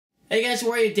Hey guys,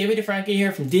 how are you? David DeFranco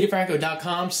here from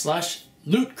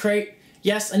ddefranco.com/loot crate.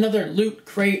 Yes, another loot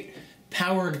crate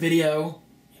powered video,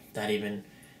 if that even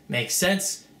makes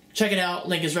sense. Check it out,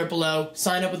 link is right below.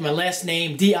 Sign up with my last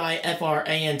name,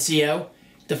 DIFRANCO,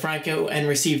 DeFranco, and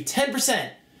receive 10%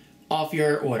 off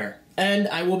your order. And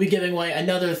I will be giving away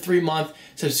another 3-month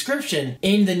subscription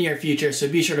in the near future, so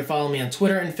be sure to follow me on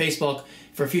Twitter and Facebook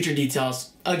for future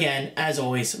details. Again, as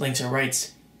always, links are right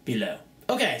below.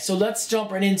 Okay, so let's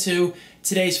jump right into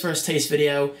today's first taste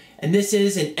video, and this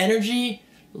is an energy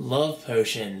love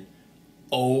potion.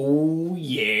 Oh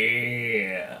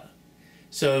yeah.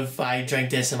 So if I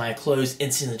drink this and my clothes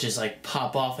instantly just like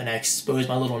pop off and I expose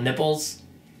my little nipples,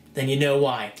 then you know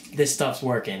why. This stuff's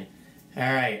working.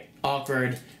 Alright,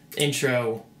 awkward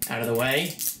intro out of the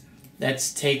way.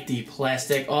 Let's take the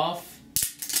plastic off.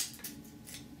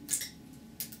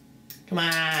 Come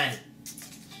on.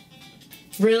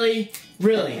 Really?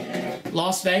 Really?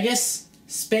 Las Vegas?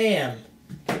 Spam.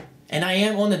 And I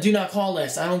am on the do not call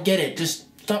list. I don't get it. Just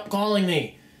stop calling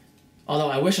me. Although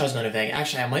I wish I was going to Vegas.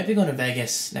 Actually, I might be going to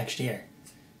Vegas next year.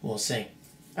 We'll see.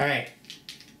 Alright.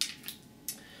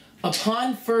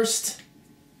 Upon first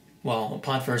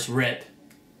rip.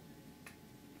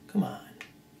 Come on.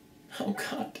 Oh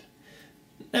god.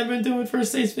 I've been doing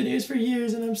first taste videos for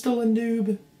years and I'm still a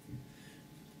noob.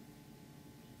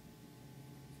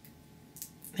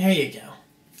 There you go.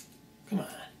 Come on.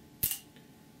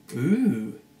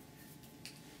 Ooh.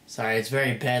 Sorry, it's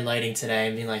very bad lighting today.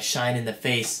 I'm being like shined in the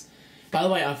face. By the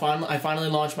way, I finally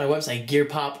launched my website,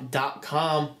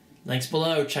 gearpop.com. Links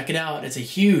below. Check it out. It's a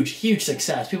huge, huge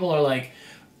success. People are like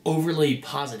overly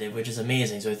positive, which is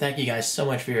amazing. So thank you guys so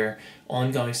much for your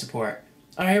ongoing support.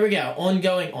 All right, here we go.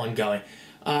 Ongoing.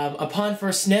 Upon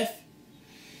first sniff,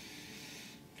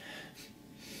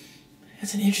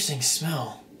 that's an interesting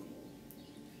smell.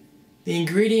 The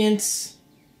ingredients: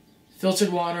 filtered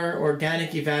water,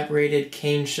 organic evaporated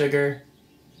cane sugar,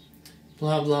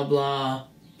 blah blah blah,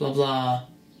 blah blah,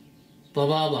 blah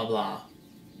blah blah blah.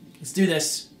 Let's do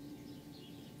this.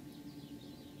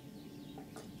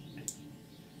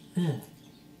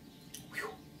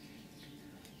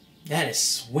 That is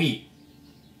sweet.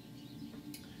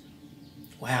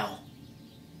 Wow.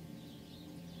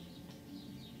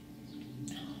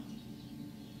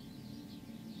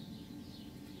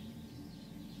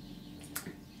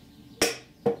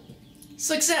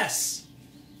 Success!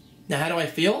 Now how do I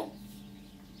feel?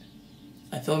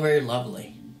 I feel very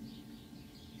lovely.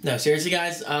 No, seriously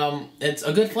guys, it's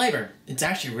a good flavor. It's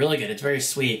actually really good. It's very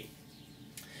sweet.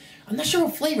 I'm not sure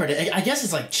what flavor it is. I guess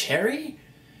it's like cherry?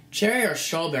 Cherry or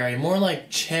strawberry. More like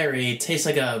cherry. It tastes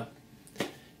like a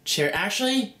cherry.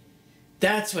 Actually,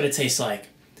 that's what it tastes like.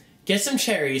 Get some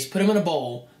cherries, put them in a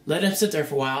bowl, let them sit there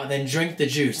for a while, and then drink the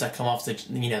juice that comes off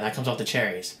the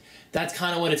cherries. That's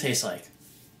kind of what it tastes like.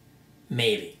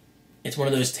 Maybe. It's one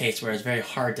of those tastes where it's very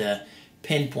hard to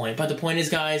pinpoint. But the point is,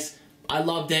 guys, I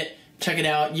loved it. Check it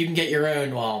out. You can get your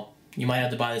own. Well, you might have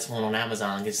to buy this one on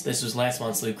Amazon because this was last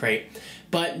month's Loot Crate.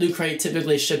 But Loot Crate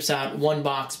typically ships out 1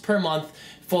 box per month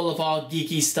full of all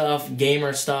geeky stuff,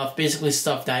 gamer stuff, basically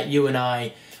stuff that you and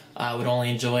I would only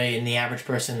enjoy, and the average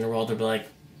person in the world would be like,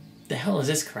 the hell is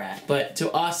this crap? But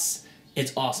to us,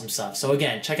 it's awesome stuff. So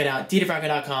again, check it out,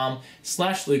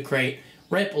 ddefranco.com/loot crate.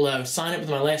 Right below, sign up with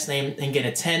my last name and get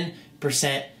a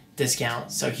 10%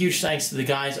 discount. So huge thanks to the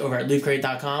guys over at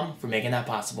lootcrate.com for making that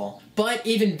possible. But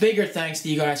even bigger thanks to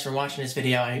you guys for watching this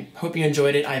video. I hope you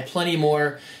enjoyed it. I have plenty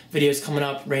more videos coming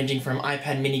up, ranging from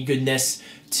iPad mini goodness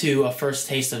to a first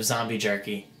taste of zombie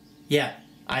jerky. Yeah,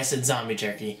 I said zombie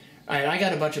jerky. Alright, I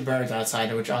got a bunch of birds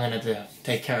outside which I'm going to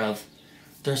take care of.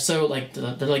 They're so like,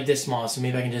 they're like this small, so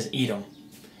maybe I can just eat them.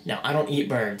 No, I don't eat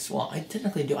birds. Well, I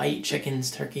technically do. I eat chickens,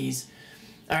 turkeys.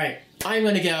 Alright, I'm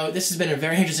going to go. This has been a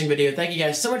very interesting video. Thank you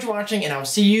guys so much for watching, and I'll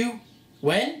see you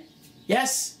when?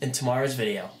 Yes, in tomorrow's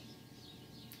video.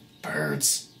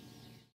 Birds.